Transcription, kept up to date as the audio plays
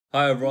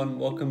Hi everyone,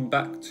 welcome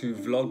back to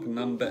vlog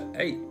number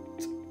 8.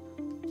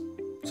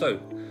 So,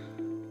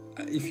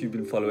 if you've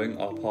been following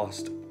our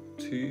past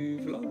 2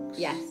 vlogs,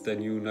 Yes.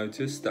 then you'll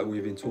notice that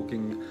we've been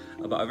talking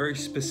about a very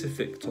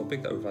specific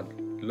topic that we've had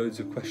loads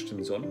of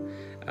questions on,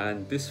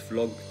 and this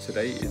vlog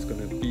today is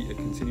going to be a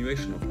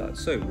continuation of that.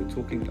 So, we're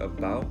talking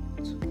about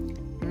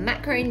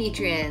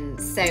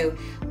macronutrients. So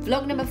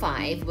vlog number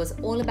 5 was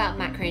all about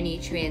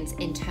macronutrients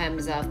in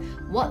terms of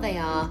what they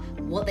are,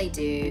 what they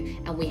do,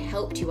 and we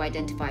helped you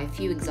identify a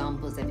few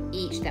examples of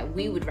each that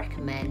we would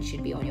recommend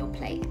should be on your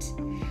plate.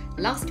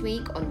 Last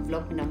week on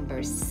vlog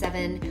number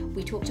 7,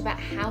 we talked about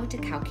how to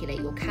calculate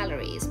your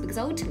calories, because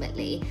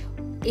ultimately,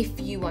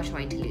 if you are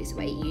trying to lose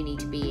weight, you need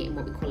to be in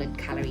what we call a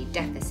calorie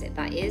deficit.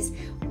 That is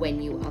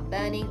when you are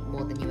burning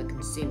more than you are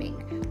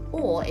consuming.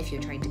 Or if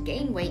you're trying to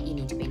gain weight, you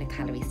need to be in a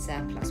calorie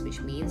surplus,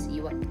 which means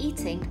you are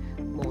eating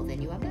more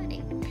than you are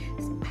burning.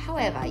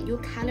 However, your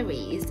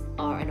calories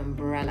are an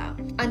umbrella.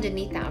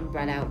 Underneath that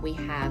umbrella, we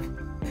have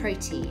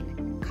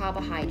protein,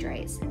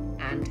 carbohydrates,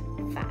 and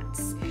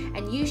fats.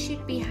 And you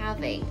should be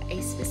having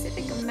a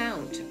specific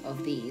amount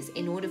of these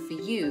in order for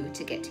you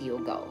to get to your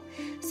goal.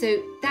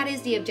 So that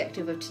is the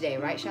objective of today,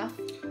 right, Shaf?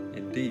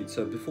 Indeed.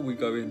 So before we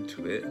go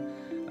into it,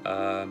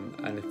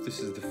 and if this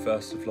is the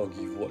first vlog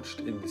you've watched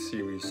in the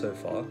series so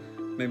far,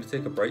 maybe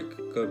take a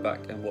break, go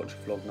back and watch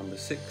vlog number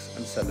 6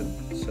 and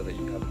 7 so that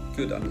you have a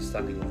good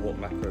understanding of what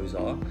macros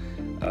are,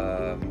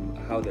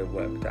 how they're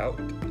worked out,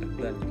 and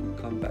then you can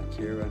come back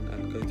here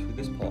and go through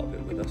this part of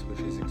it with us,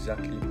 which is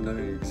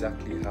knowing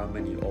exactly how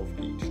many of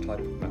each type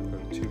of macro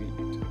to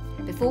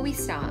eat. Before we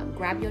start,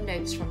 grab your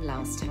notes from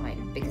last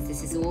time, because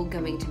this is all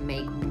going to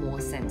make more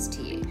sense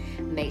to you.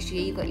 Make sure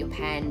you got your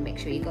pen, make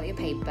sure you got your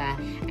paper,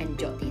 and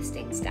jot these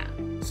things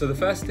down. So the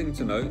first thing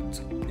to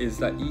note is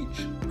that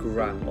each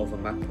gram of a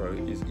macro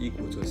is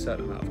equal to a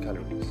certain amount of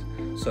calories.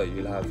 So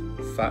you'll have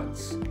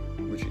fats,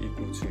 which are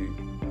equal to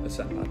a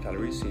certain amount of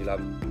calories. So you'll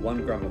have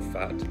 1 gram of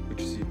fat,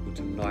 which is equal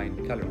to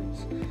 9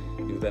 calories.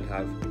 You'll then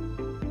have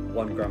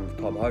 1 gram of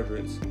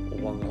carbohydrates, or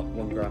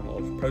 1 gram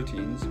of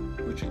proteins,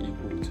 which are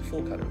equal to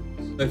 4 calories.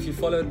 So if you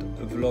followed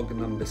vlog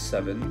number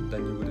 7,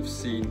 then you would have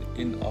seen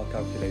in our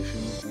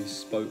calculations we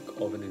spoke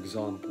of an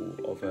example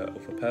of a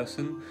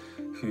person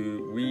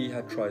who we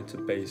had tried to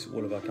base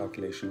all of our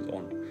calculations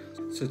on.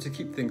 So to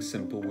keep things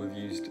simple, we've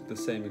used the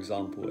same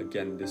example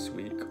again this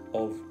week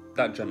of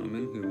that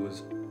gentleman who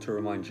was, to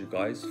remind you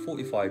guys,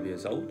 45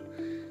 years old.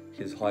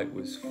 His height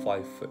was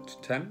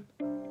 5'10",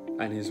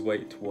 and his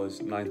weight was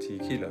 90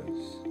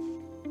 kilos.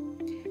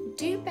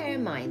 Do bear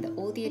in mind that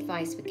all the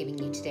advice we're giving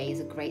you today is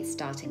a great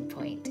starting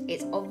point.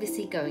 It's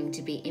obviously going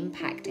to be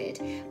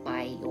impacted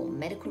by your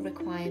medical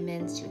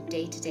requirements, your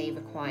day-to-day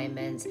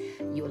requirements,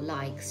 your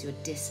likes, your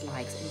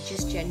dislikes, and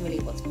just generally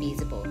what's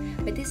feasible.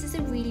 But this is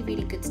a really,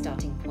 really good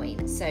starting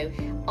point. So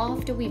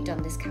after we've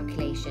done this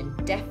calculation,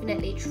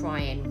 definitely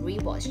try and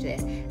rewatch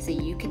this so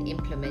you can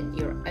implement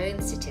your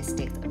own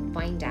statistics and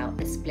find out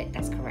the split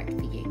that's correct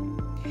for you.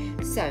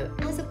 So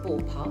as a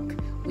ballpark,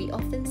 we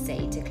often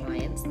say to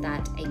clients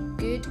that a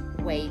good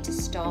way to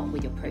start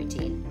with your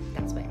protein,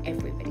 that's where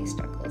everybody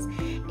struggles,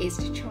 is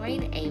to try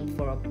and aim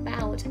for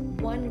about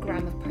 1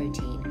 gram of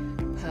protein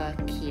per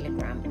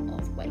kilogram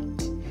of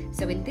weight.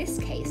 So in this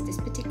case, this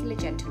particular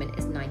gentleman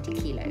is 90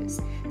 kilos.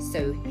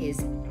 So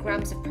his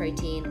grams of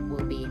protein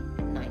will be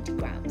 90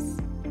 grams.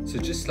 So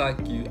just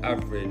like you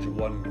average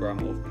 1 gram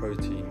of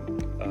protein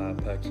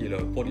per kilo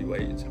of body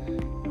weight,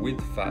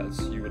 with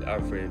fats you would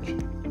average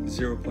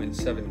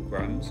 0.7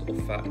 grams of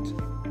fat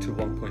to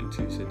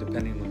 1.2, so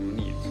depending on your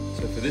needs.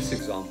 So for this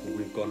example,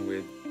 we've gone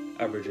with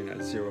averaging at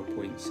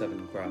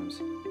 0.7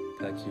 grams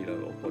per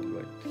kilo of body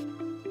weight.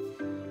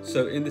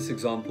 So in this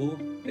example,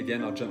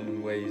 again, our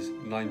gentleman weighs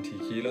 90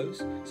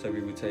 kilos, so we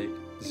would take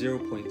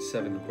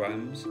 0.7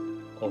 grams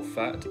of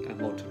fat and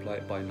multiply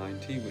it by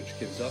 90, which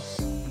gives us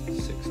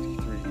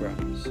 63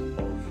 grams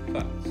of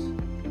fats.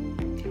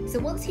 So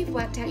once you've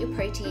worked out your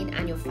protein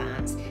and your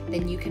fats,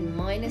 then you can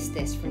minus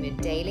this from your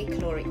daily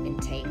caloric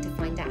intake to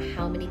find out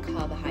how many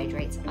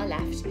carbohydrates are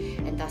left,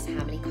 and thus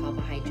how many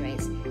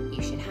carbohydrates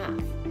you should have.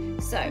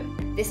 So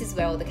this is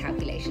where all the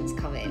calculations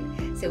come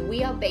in. So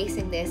we are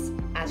basing this,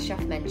 as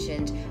Shaf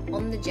mentioned,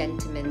 on the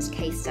gentleman's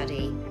case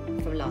study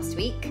from last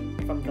week,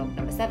 from vlog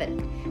number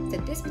 7. So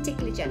this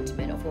particular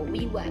gentleman, of what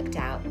we worked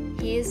out,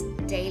 his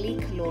daily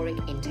caloric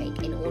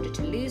intake in order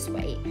to lose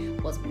weight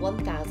was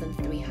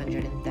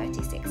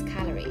 1,336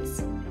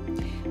 calories.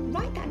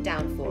 Write that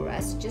down for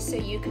us, just so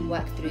you can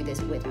work through this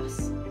with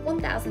us.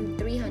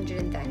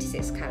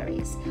 1,336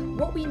 calories.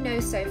 What we know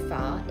so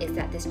far is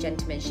that this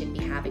gentleman should be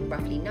having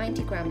roughly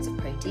 90 grams of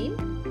protein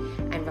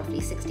and roughly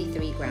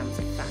 63 grams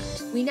of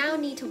fat. We now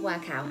need to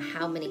work out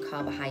how many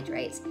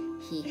carbohydrates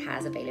he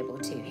has available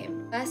to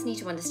him. First, need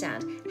to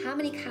understand how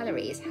many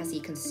calories has he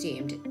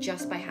consumed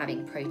just by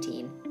having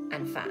protein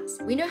and fats.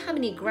 We know how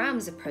many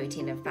grams of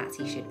protein and fats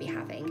he should be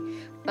having,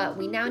 but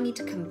we now need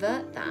to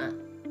convert that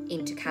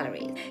into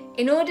calories.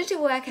 In order to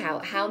work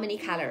out how many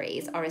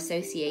calories are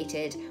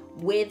associated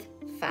with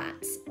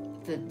fats,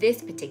 for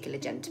this particular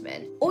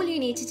gentleman, all you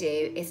need to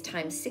do is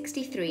times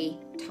 63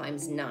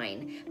 times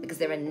 9, because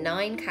there are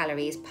 9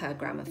 calories per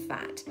gram of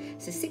fat.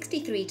 So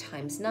 63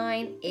 times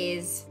 9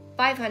 is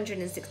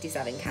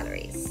 567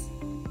 calories.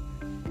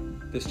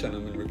 This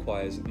gentleman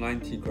requires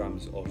 90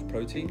 grams of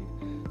protein,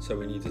 so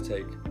we need to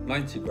take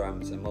 90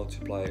 grams and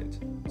multiply it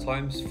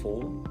times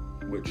 4,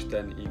 which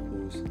then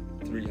equals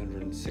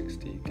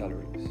 360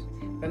 calories.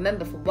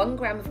 Remember, for 1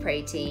 gram of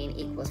protein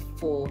equals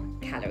 4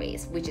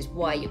 calories, which is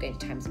why you're going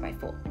to times it by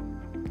 4.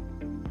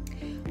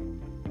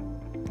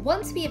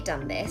 Once we have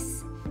done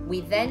this, we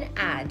then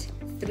add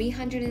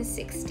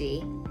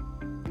 360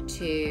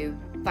 to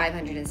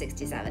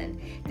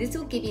 567. This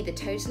will give you the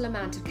total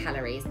amount of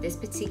calories this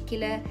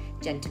particular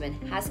gentleman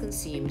has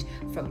consumed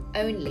from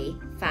only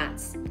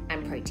fats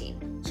and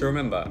protein. So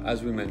remember,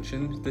 as we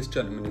mentioned, this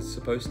gentleman is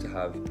supposed to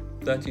have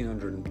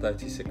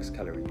 1336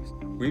 calories.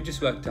 We've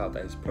just worked out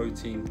that his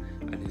protein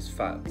and his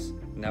fats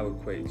now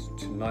equates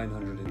to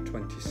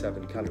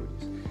 927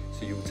 calories.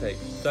 So you will take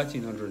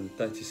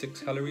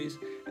 1336 calories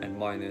and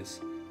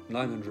minus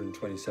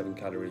 927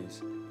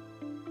 calories,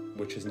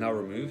 which is now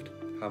removed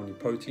how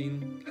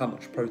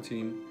much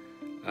protein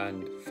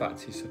and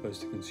fats he's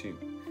supposed to consume.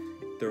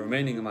 The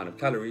remaining amount of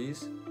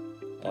calories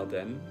are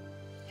then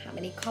how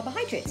many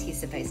carbohydrates he's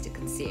supposed to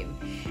consume.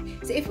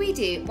 So if we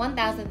do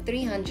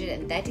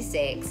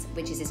 1,336,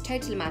 which is his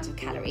total amount of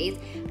calories,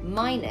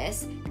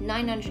 minus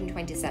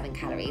 927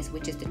 calories,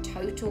 which is the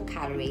total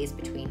calories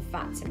between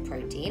fats and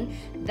protein,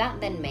 that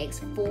then makes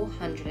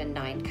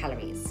 409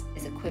 calories,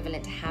 is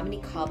equivalent to how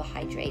many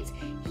carbohydrates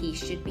he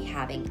should be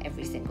having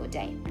every single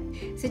day.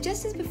 So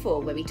just as before,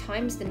 where we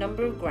times the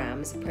number of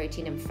grams of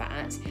protein and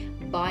fat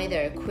by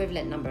their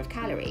equivalent number of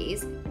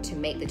calories to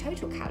make the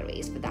total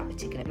calories for that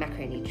particular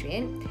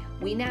macronutrient,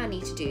 we now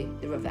need to do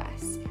the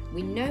reverse.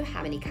 We know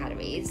how many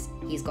calories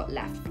he's got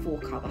left for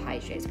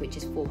carbohydrates, which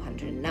is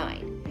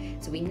 409.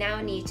 So we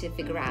now need to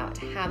figure out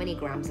how many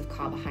grams of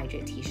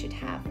carbohydrates he should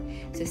have.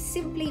 So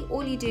simply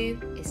all you do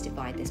is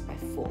divide this by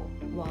 4.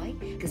 Why?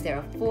 Because there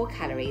are 4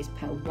 calories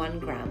per 1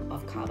 gram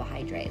of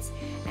carbohydrates.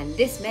 And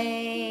this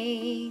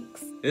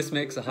makes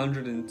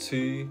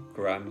 102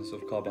 grams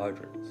of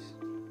carbohydrates.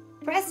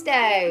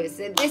 Presto!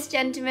 So this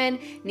gentleman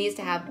needs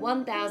to have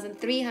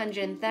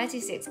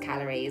 1,336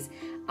 calories,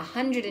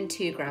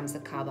 102 grams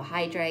of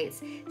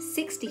carbohydrates,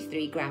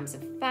 63 grams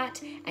of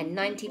fat, and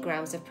 90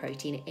 grams of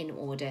protein in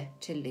order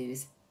to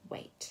lose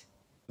weight.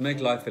 To make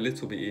life a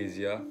little bit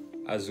easier,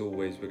 as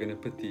always, we're going to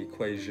put the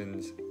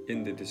equations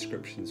in the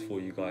descriptions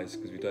for you guys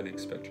because we don't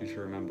expect you to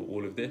remember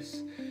all of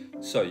this.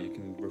 So you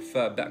can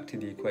refer back to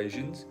the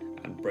equations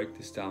and break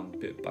this down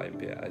bit by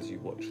bit as you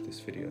watch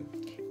this video.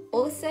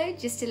 Also,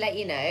 just to let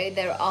you know,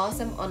 there are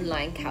some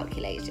online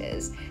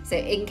calculators. So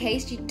in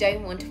case you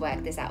don't want to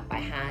work this out by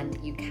hand,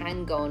 you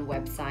can go on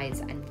websites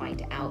and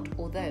find it out.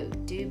 Although,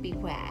 do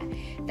beware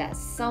that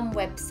some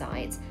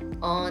websites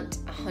aren't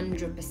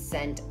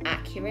 100%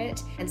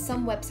 accurate, and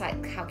some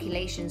website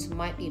calculations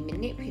might be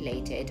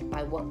manipulated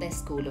by what their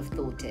school of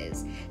thought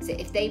is. So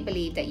if they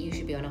believe that you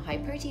should be on a high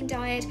protein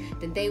diet,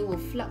 then they will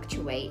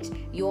fluctuate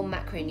your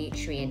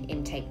macronutrient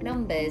intake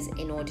numbers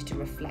in order to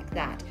reflect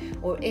that.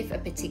 Or if a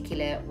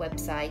particular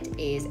website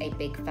is a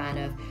big fan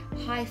of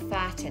high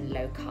fat and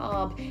low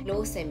carb, it'll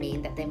also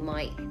mean that they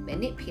might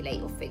manipulate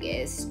your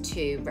figures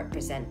to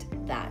represent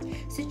that.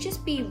 So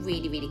just be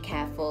really, really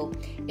careful.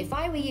 If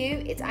I were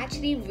you, it's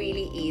actually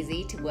really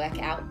easy to work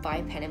out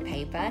by pen and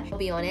paper. I'll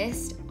be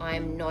honest,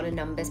 I'm not a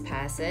numbers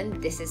person.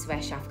 This is where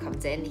Shaf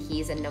comes in.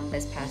 He's a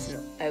numbers person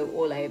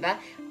all over.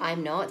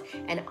 I'm not,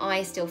 and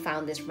I still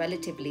found this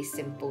relatively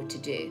simple to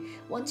do.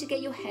 Once you get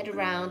your head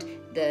around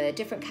the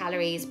different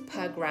calories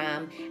per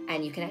gram,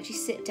 and you can actually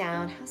sit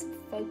down, have some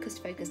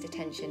focused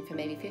attention for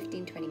maybe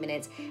 15-20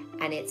 minutes,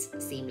 and it's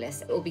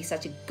seamless. It will be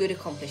such a good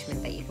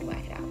accomplishment that you can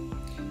work it out.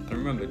 And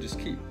remember, just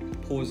keep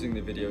pausing the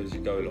video as you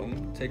go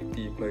along. Take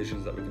the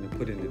equations that we're going to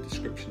put in the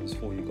descriptions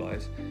for you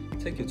guys.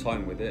 Take your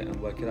time with it and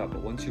work it out.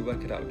 But once you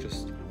work it out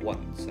just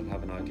once and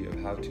have an idea of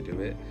how to do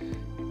it,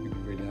 you'll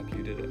be really happy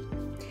you did it.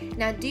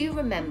 Now do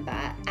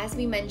remember, as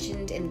we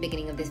mentioned in the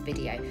beginning of this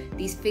video,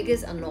 these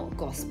figures are not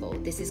gospel.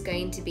 This is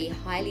going to be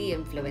highly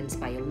influenced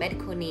by your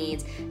medical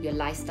needs, your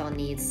lifestyle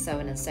needs, so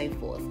on and so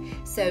forth.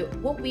 So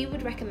what we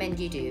would recommend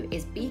you do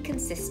is be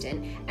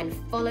consistent and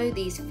follow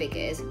these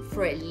figures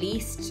for at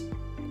least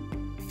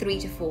 3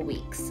 to 4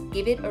 weeks.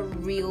 Give it a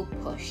real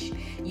push.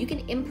 You can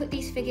input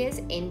these figures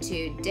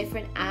into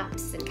different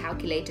apps and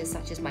calculators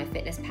such as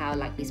MyFitnessPal,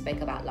 like we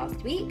spoke about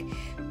last week.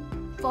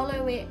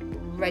 Follow it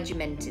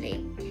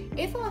regimentally.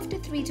 If after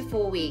 3 to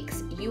 4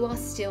 weeks you are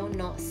still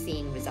not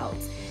seeing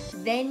results,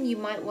 then you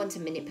might want to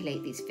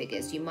manipulate these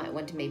figures. You might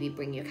want to maybe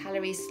bring your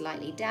calories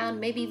slightly down,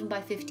 maybe even by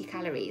 50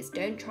 calories.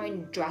 Don't try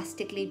and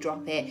drastically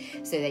drop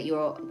it so that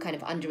you're kind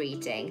of under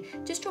eating.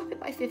 Just drop it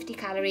by 50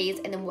 calories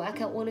and then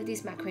work out all of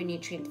these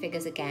macronutrient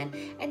figures again,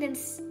 and then,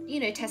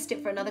 you know, test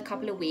it for another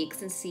couple of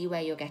weeks and see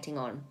where you're getting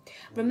on.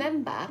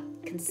 Remember,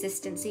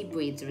 consistency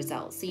breeds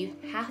results. So you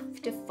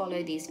have to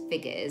follow these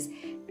figures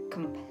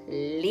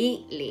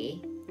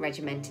completely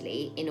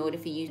regimentally in order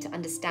for you to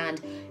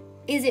understand,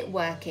 Is it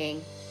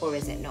working or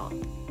is it not?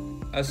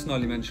 As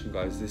Sonali mentioned,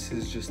 guys, this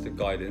is just the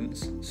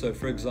guidance. So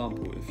for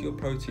example, if your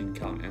protein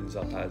count ends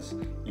up as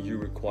you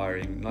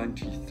requiring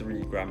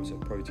 93 grams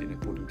of protein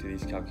according to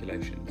these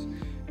calculations,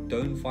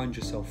 don't find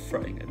yourself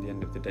fretting at the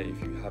end of the day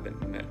if you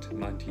haven't met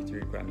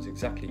 93 grams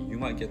exactly. You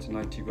might get to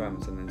 90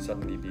 grams and then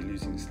suddenly be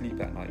losing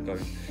sleep at night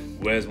going,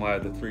 where's my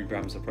other 3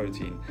 grams of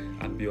protein,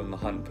 and be on the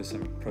hunt for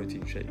some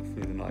protein shake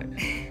through the night.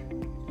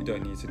 You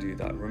don't need to do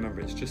that.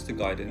 Remember, it's just a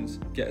guidance.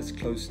 Get as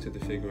close to the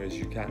figure as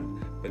you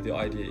can, but the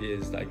idea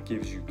is that it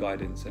gives you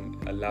guidance and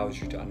allows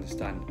you to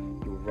understand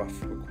your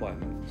rough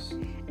requirements.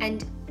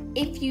 And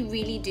if you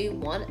really do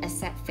want a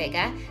set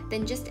figure,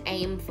 then just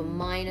aim for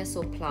minus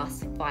or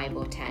plus 5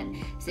 or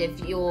 10. So if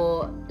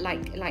you're,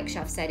 like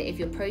Shaf said, if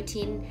your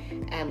protein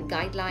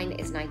guideline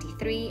is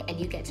 93 and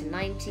you get to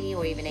 90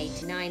 or even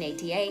 89,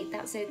 88,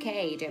 that's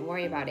okay. Don't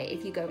worry about it.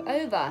 If you go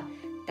over,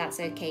 that's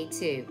okay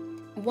too.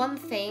 One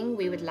thing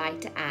we would like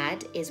to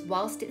add is,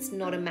 whilst it's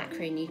not a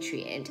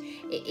macronutrient,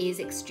 it is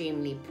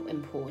extremely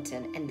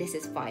important, and this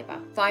is fiber.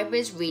 Fiber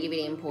is really,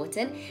 really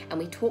important, and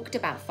we talked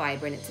about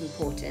fiber and its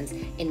importance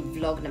in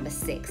vlog number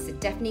 6, so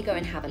definitely go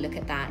and have a look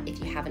at that if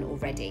you haven't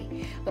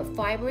already. But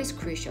fiber is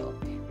crucial.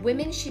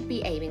 Women should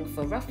be aiming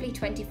for roughly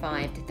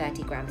 25 to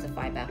 30 grams of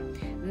fiber.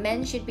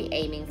 Men should be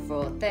aiming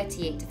for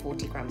 38 to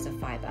 40 grams of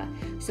fiber.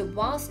 So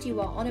whilst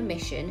you are on a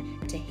mission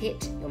to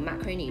hit your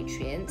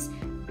macronutrients,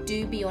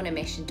 do be on a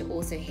mission to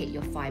also hit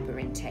your fiber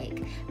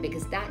intake,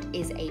 because that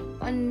is a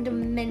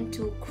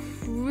fundamental,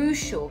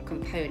 crucial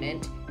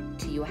component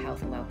to your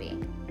health and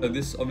well-being. So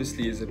this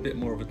obviously is a bit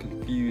more of a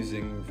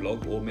confusing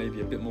vlog, or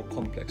maybe a bit more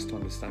complex to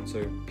understand,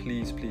 so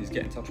please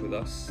get in touch with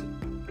us.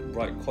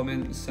 Write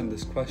comments, send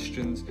us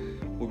questions.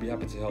 We'll be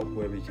happy to help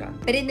where we can.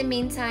 But in the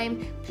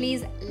meantime,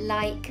 please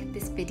like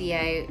this video.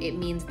 It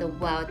means the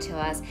world to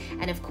us.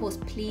 And of course,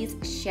 please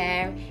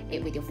share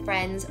it with your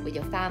friends, with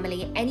your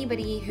family,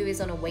 anybody who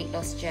is on a weight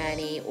loss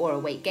journey or a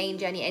weight gain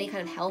journey, any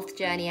kind of health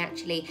journey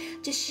actually.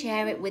 Just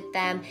share it with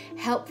them,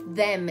 help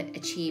them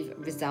achieve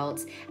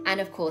results.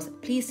 And of course,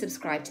 please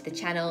subscribe to the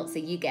channel so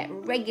you get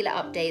regular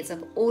updates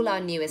of all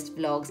our newest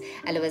vlogs,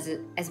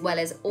 as well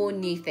as all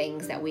new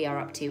things that we are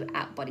up to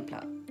at Body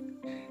Plot.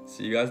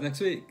 See you guys next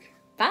week.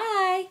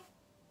 Bye.